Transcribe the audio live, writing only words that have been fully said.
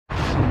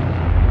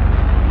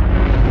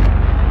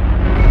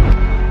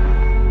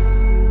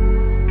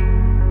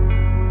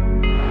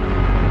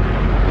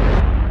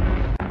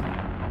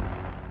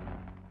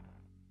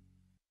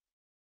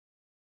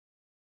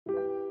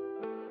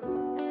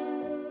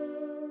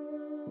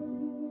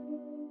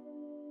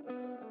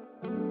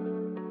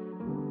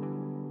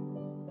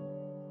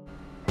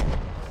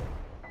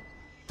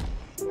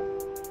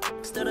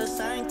still the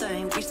same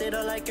thing. We stayed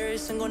up like every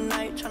single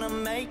night, tryna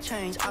make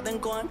change. I've been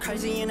going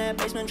crazy in that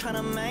basement,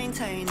 tryna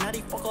maintain. Now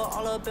these fuck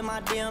all up in my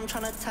DM,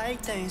 tryna take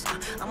things.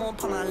 I'm gonna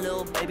put my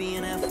little baby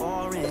in that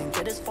foreign.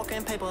 Get this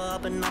fucking paper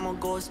up and I'ma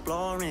go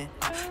exploring.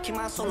 Keep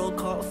my solo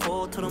cup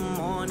full till the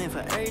morning. For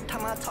every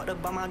time I talked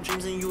about my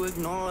dreams and you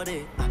ignored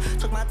it.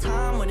 Took my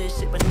time with this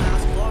shit, but now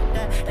it's fuck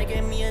that. They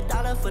gave me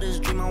 $1 for this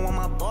dream, I want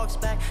my bucks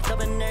back.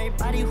 Loving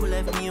everybody who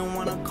left me and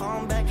wanna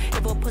come back.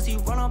 If a pussy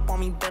run up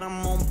on me, bet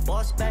I'm on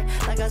bust back.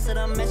 Like I said,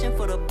 I'm mentioned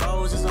for the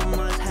bros, it's a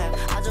must have.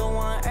 I just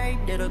want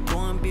every day to go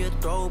and be a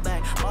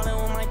throwback. Ballin'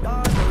 with my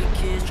dogs, but we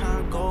kids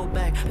tryna go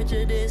back.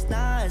 Picture this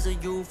now as a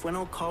youth with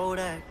no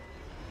Kodak.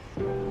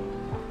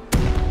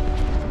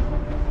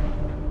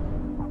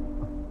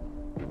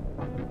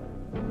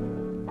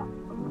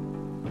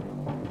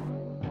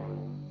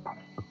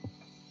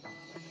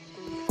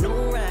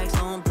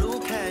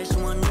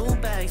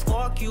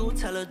 Fuck you,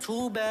 tell her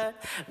too bad.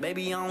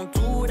 Baby, I don't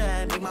do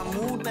that, make my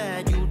mood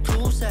bad. You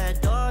too sad,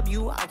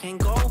 W, I can't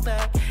go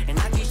back. And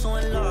I keep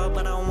showing love,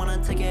 but I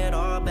wanna take it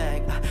all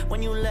back.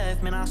 When you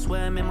left, man, I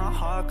swear it made my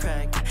heart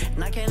crack.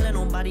 And I can't let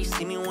nobody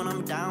see me when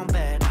I'm down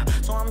bad.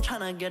 So I'm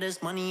tryna get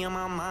this money in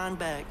my mind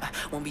back.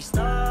 Won't be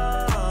stuck,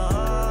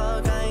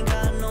 I ain't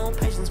got no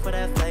patience for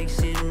that fake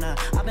shit, nah.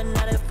 I've been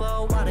at it for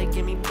a while, they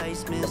give me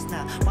placements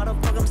now. Why the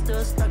fuck I'm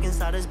still stuck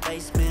inside this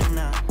basement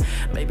now?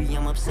 Baby,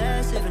 I'm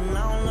obsessive and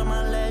I don't learn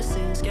my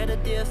lessons. Scared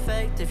of the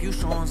effect if you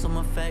showing some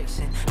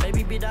affection.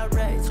 Baby, be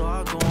direct, so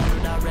I'll go on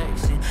the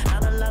direction.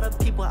 Not a lot of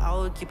people I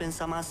would keep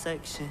inside my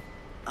section.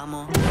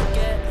 I'ma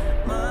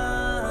get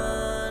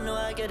mine. Know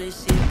I get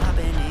this shit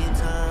poppin'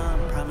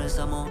 anytime. Promise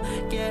I'ma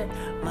get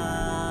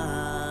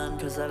mine.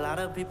 Cause a lot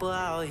of people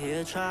out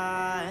here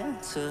trying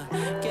to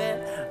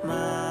get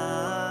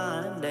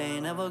mine. They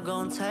ain't never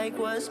gonna take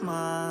what's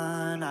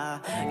mine. I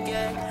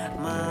get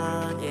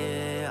mine,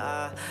 yeah,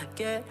 I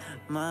get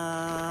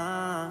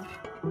mine.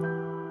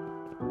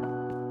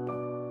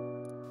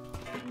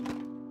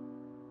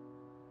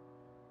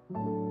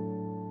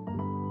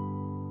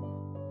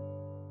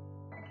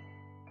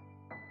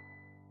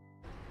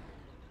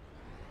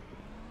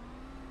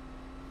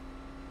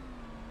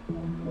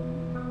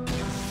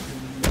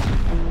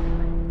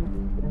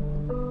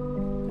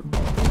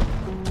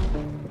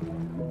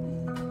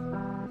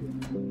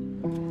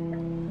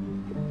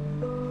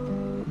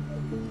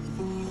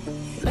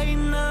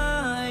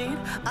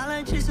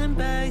 Chasing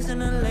bags in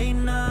the late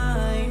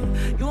night.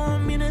 You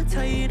want me to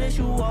tell you that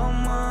you are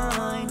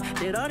mine?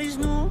 That all these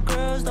new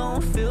girls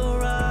don't feel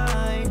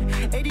right.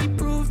 80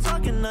 proof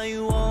talking, now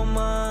you all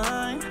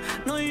mine.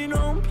 No, you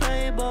don't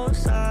play both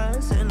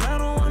sides. And I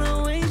don't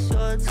wanna waste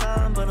your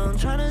time, but I'm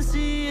tryna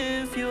see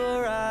if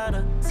you're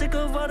right. Sick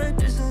of all the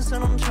distance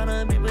and I'm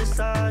tryna be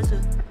beside you.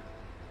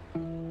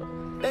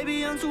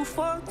 Baby, I'm too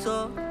fucked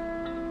up.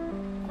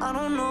 I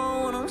don't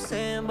know what I'm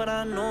saying, but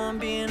I know I'm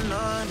being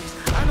honest.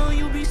 I know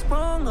you be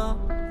sprung up.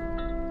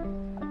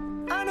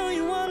 I know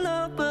you want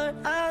love, but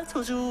I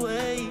told you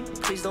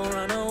wait. Please don't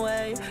run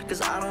away,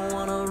 cause I don't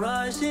wanna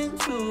rush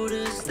into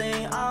this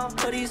thing. I'll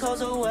put these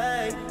hoes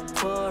away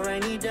for a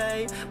rainy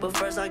day. But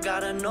first I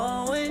gotta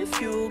know if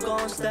you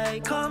gon'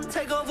 stay. Come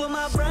take over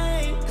my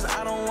brain, cause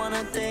I don't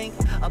wanna think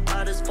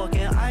about this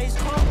fucking ice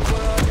cold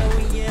world that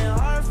we in.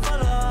 Heart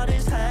full of all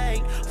this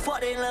hate,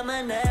 fuck they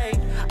lemonade.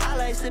 I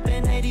like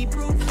sipping 80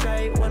 proof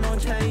straight with no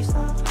chase.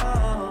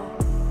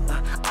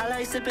 I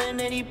like sipping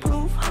 80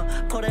 proof.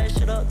 Pull that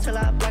shit up till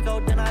I black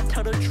out, then I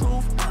tell the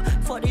truth.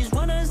 For these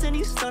runners and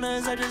these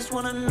stunners, I just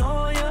wanna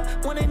know ya.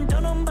 One ain't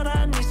done them, but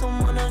I need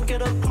someone to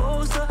get up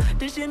closer.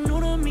 This shit new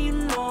to me,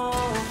 no.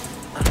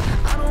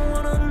 I don't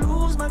wanna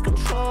lose my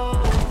control.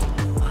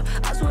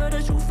 I swear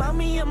that you found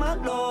me at my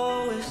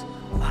lowest.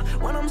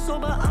 When I'm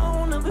sober, I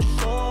don't ever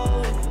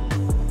show it.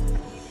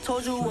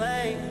 Told you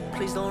wait,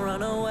 please don't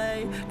run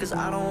away, cause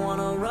I don't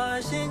wanna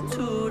rush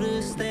into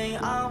this thing.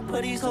 I'll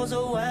put these hoes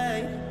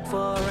away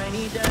for a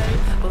rainy day.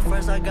 But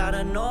first I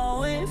gotta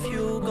know if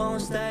you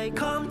gon' stay.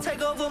 Come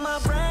take over my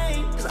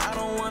brain, cause I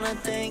don't wanna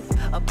think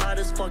about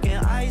this fucking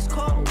ice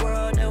cold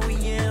world that we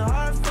in.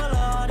 Heart full of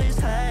all this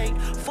hate,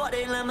 fuck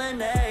they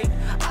lemonade.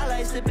 I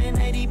like sipping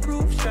 80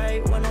 proof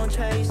straight with no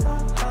chase.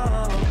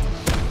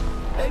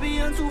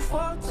 Baby, I'm too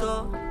fucked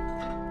up.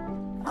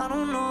 I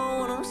don't know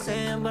what I'm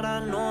saying, but I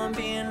know I'm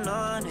being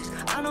honest.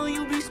 I know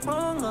you be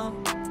sprung up.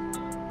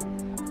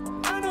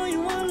 I know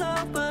you want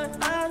love, but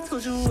I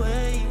told you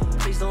wait.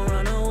 Please don't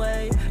run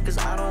away, cause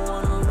I don't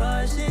wanna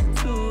rush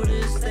into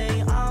this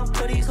thing. I'll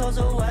put these hoes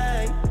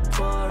away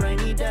for a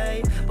rainy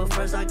day. But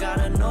first I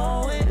gotta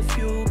know if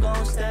you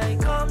gon' stay.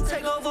 Come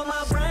take over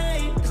my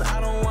brain, cause I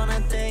don't wanna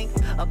think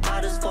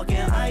about this fucking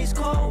ice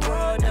cold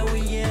world that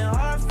we in.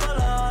 Heart full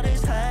of all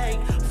this hate,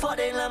 fuck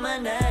they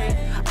lemonade.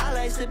 I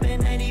like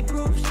sipping 80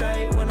 proof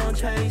straight with no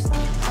chase.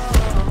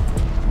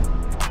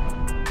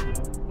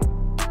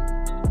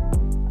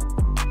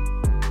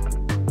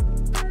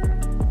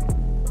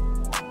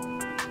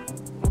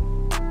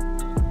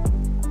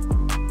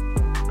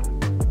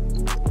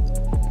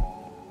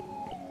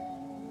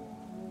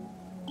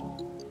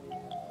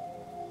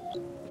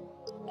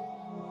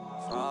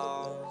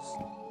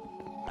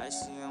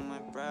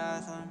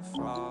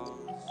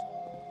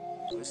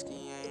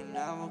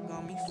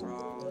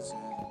 frozen.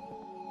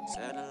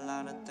 Said a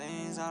lot of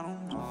things I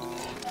don't know.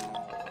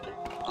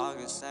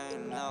 August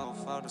ain't never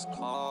felt as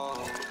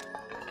cold.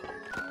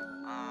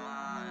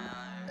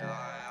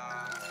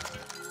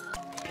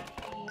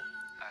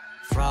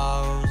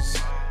 Froze,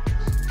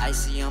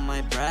 icy on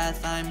my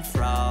breath, I'm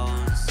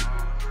froze.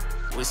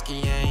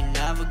 Whiskey ain't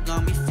never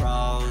gonna be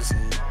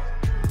frozen.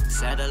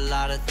 Said a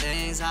lot of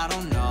things I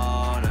don't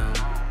know them.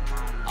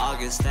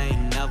 August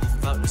ain't never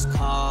felt this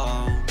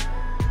cold.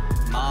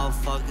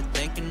 Motherfucker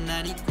thinking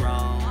that he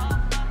grown.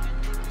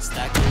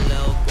 Stack a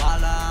little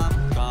guala,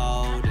 I'm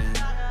golden.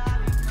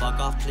 Fuck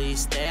off,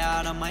 please stay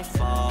out of my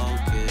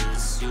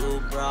focus.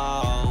 You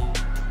broke.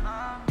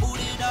 Boot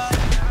it up,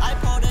 I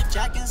pulled a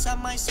jack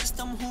inside my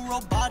system, who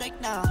robotic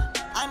now?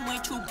 I'm way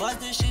too buzzed,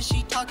 this shit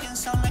she talking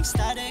sound like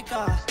static,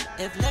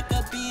 If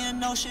liquor be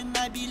an ocean,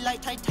 I be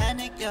like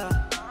Titanic, yeah.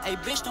 Hey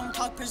bitch, don't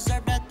talk,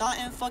 preserve that thought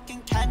and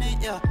fucking can it,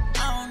 yeah.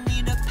 I don't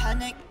need a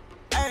panic,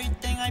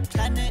 everything I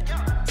planned it.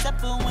 Except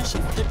for when she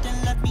flipped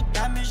and left me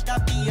damaged, I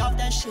be off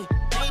that shit.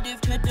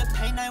 Native to the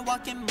pain, I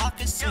walk in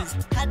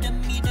moccasins. Had to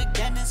meet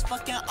again, it's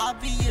fucking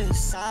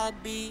obvious. I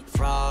be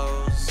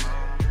froze,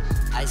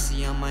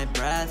 icy on my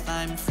breath,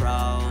 I'm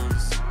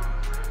froze.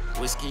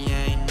 Whiskey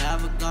ain't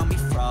never gonna be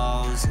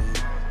frozen.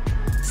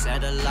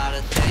 Said a lot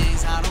of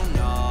things I don't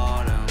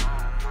know them.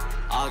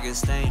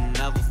 August ain't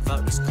never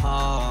felt this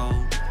cold.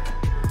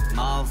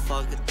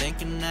 Motherfucker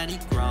thinking that he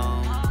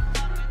grown.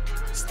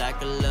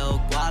 Stack a little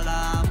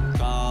guala, I'm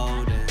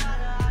golden.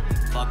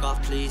 Fuck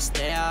off, please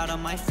stay out of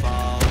my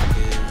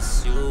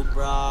focus. You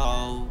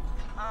broke.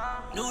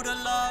 New to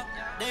love,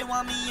 they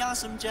want me on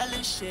some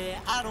jealous shit.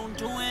 I don't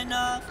do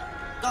enough.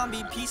 Gonna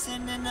be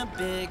piecing in a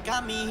bit,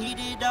 got me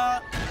heated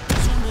up.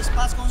 Soon the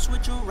spots gon'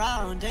 switch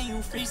around, then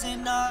you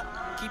freezing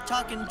up. Keep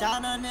talking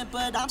down on it,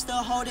 but I'm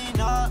still holding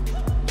up.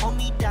 Hold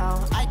me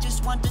down, I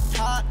just want to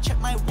talk. Check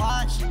my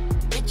watch,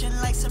 itching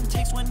like some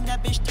ticks when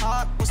that bitch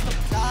talk. What's the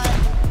plot?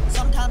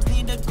 Sometimes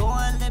need to go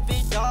and live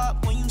it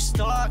up when you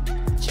start.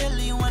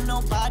 Chilly when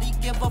nobody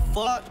give a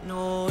fuck.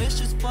 No, it's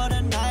just for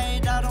the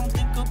night, I don't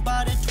think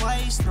about it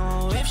twice.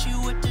 No, if she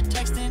with the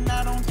texting,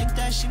 I don't think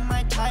that she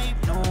might type.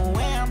 No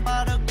way, I'm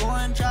about to go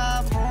and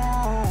drive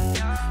home.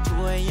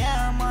 2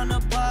 AM on the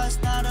bus,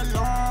 not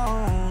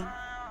alone.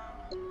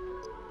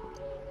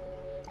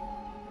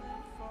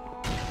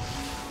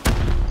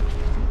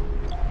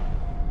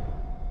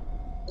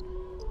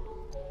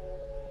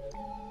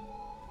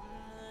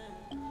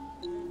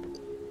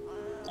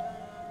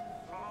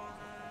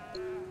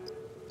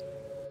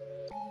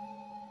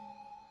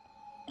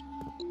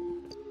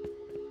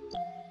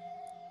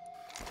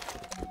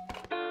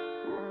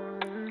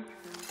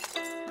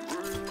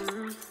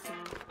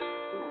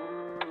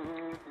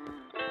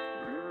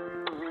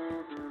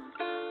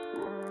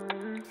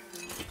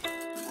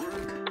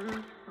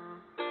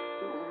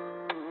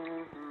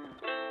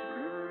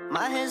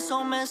 My head's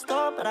so messed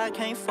up, but I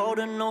can't fold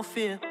in no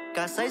fear.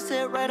 Got sight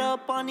set right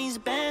up on these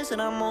bands,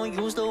 and I'm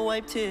gonna use to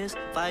wipe tears.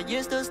 5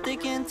 years still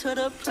sticking to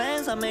the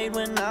plans I made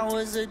when I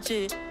was a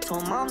jit.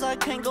 Told moms I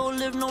can't go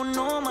live no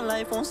normal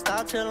life, won't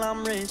stop till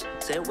I'm rich.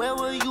 Said where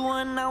were you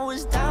when I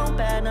was down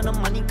bad, and the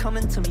money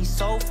coming to me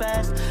so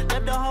fast.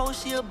 Left the hoe,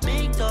 she a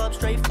big dub,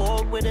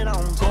 straightforward with it, I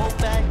don't go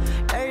back.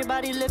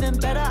 Everybody living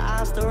better,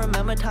 I still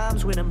remember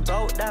times we done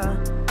broke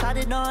down. Tried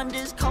it on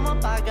this come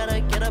up, I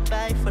gotta get a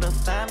bag for the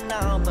fam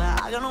now.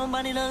 But I got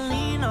nobody to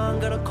lean on,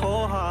 got a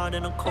cold heart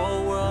in a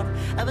cold world.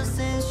 Ever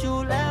since you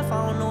left,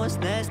 I don't know what's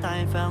next, I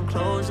ain't found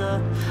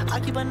closure. I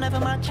keep a knife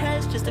in my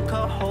chest just to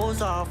cut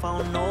holes off, I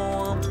don't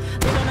know them.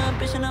 Living a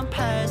bitch in the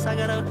past, I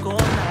gotta go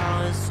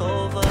now, it's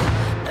over.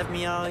 Left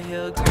me out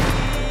here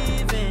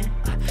grieving.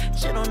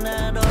 Shit on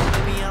that up,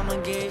 baby, I'ma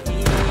get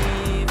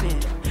even.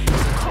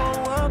 It's a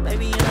cold world,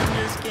 baby, and I'm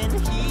just getting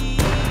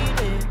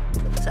heated.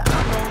 So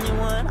I'm the only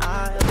one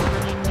I ever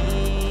really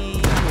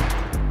needed.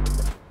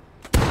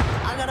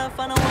 I gotta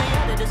find a way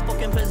out of this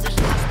fucking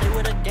position. I stay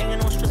with a gang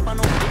and don't stress by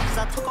no bitches.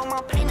 I took all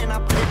my pain and I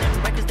put it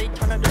in records. They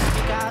turn up the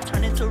speaker, I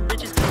turn into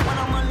riches. When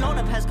I'm alone,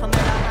 the past come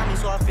behind me,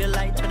 so I feel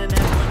like turning that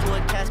into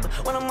a Casper.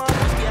 When I'm on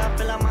whiskey, I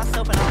feel like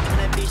myself, and I'll turn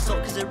that bitch so,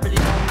 cause it really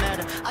don't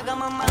matter. I got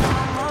my mind on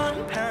my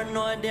money,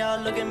 paranoid, they all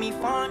look at me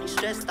funny.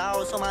 Stressed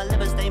out, so my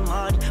liver stay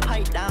muddy.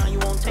 Pipe down, you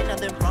won't take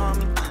nothing from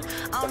me.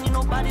 I don't need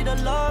nobody to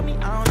love me,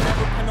 I don't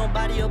never put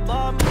nobody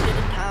above me. Did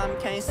the time,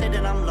 can't say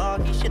that I'm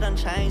lucky. Shit done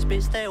changed,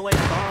 bitch, stay away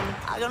from me.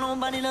 I got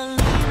nobody to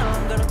lean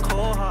on, got a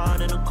cold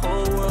heart in a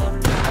cold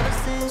world. Ever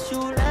since you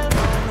left,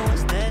 I don't know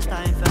what's next,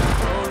 I ain't found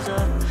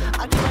closure.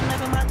 I keep a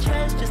knife in my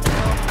chest just to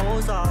cut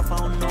holes off, I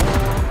don't know.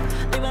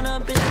 Living a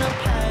bitch in the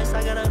past,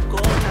 I gotta go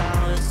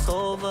now, it's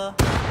over.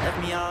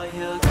 Left me out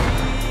here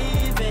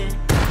grieving.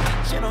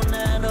 Shit on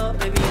that up,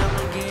 baby,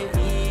 I'ma get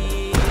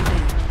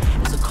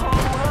even. It's a cold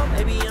world,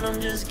 baby, and I'm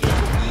just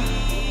getting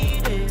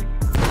heated.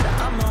 So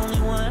I'm the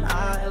only one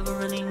I ever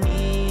really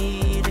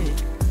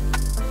needed.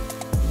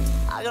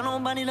 I got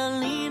nobody to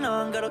lean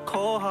on, got a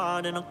cold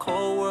heart in a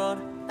cold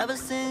world. Ever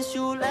since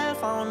you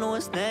left, I don't know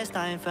what's next,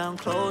 I ain't found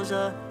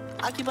closure.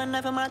 I keep a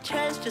knife in my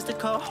chest just to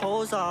cut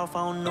holes off,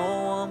 I don't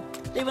know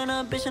them. Leaving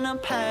a bitch in the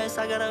past,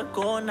 I gotta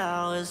go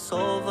now, it's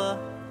over.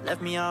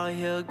 Left me out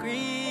here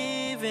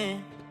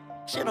grieving.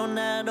 Shit don't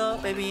add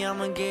up, baby,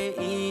 I'ma get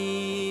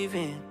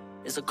even.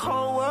 It's a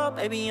cold world,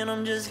 baby, and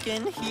I'm just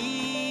getting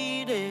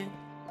heated.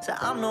 So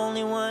I'm the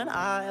only one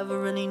I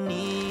ever really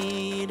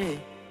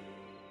needed.